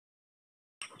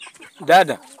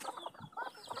Dada.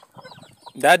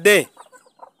 Dade.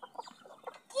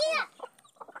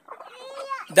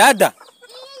 Dada.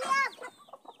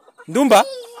 Ndumba.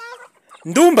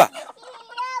 Ndumba.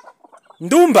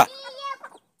 Ndumba.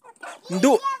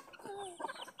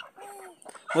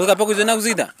 Mwaka pako zina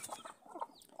kuzida.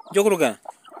 Jokurugana.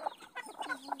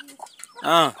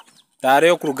 Tare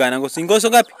yo kurugana ngo singoso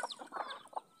ngapi?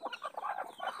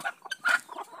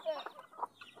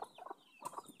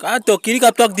 Kato kiri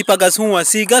kaptok dipagas huwa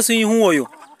siga sui huwa yo.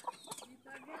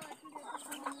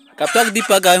 Kaptok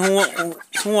dipaga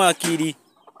huwa kiri.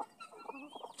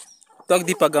 Tok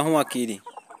dipaga huwa kiri.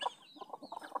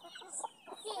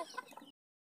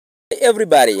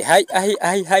 Everybody, hi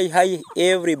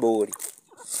everybody.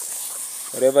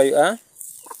 Wherever you are,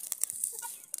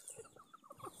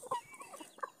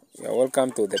 you are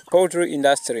welcome to the poultry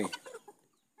industry.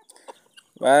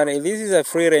 But this is a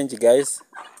free range, guys.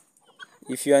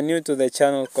 If you are new to the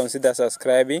channel, consider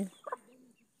subscribing.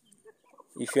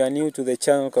 If you are new to the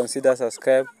channel, consider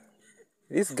subscribe.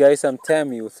 These guys, I'm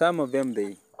telling you, some of them,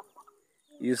 they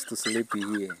used to sleep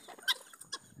here.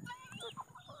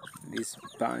 This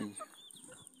bunch.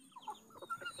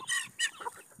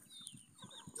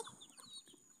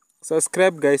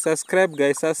 Subscribe guys, subscribe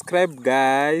guys, subscribe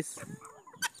guys.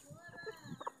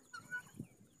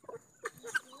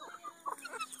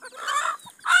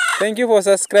 Thank you for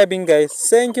subscribing guys.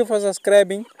 Thank you for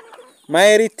subscribing.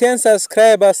 My return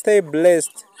subscribers, stay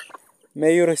blessed.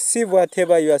 May you receive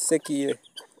whatever you are seeking,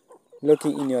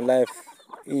 looking in your life.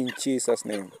 In Jesus'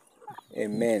 name.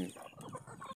 Amen.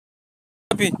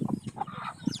 Happy.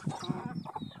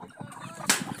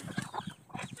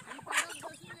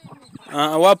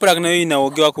 Waprak na yo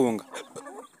inaoge wakuunga.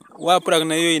 Waprak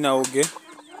na yo inaoge.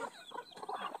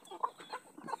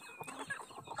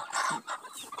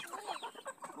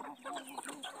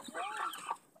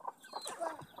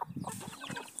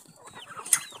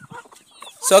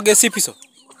 Soge sipiso.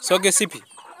 Soge sipi.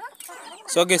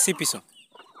 Soge sipiso.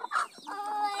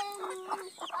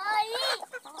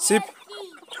 Sipi.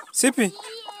 Sipi.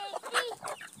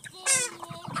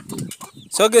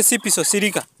 Soge sipiso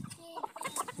sirika.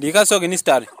 Dika soge ni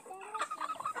stare.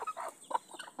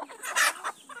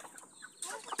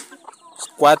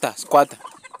 Squata.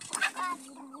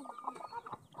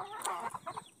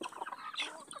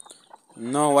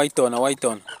 No, white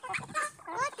on.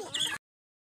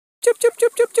 Chip.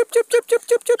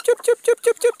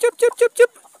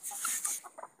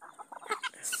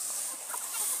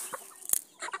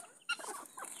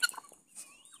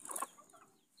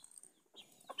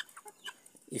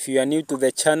 If you are new to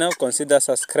the channel, consider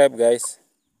subscribe guys.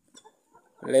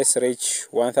 Let's reach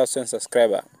 1,000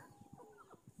 subscribers.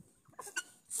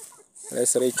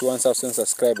 Let's reach 1,000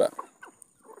 subscribers.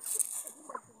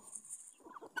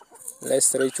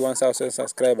 Let's reach 1,000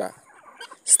 subscribers.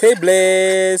 Stay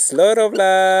blessed. Lot of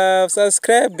love.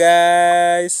 Subscribe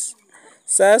guys.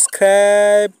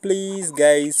 Subscribe please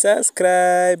guys.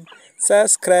 Subscribe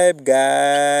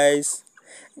guys.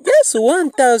 Just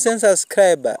 1,000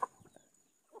 subscribers.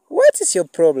 What is your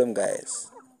problem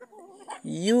guys?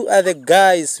 You are the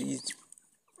guys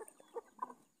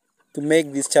to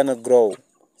make this channel grow.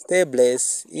 Stay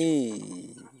blessed.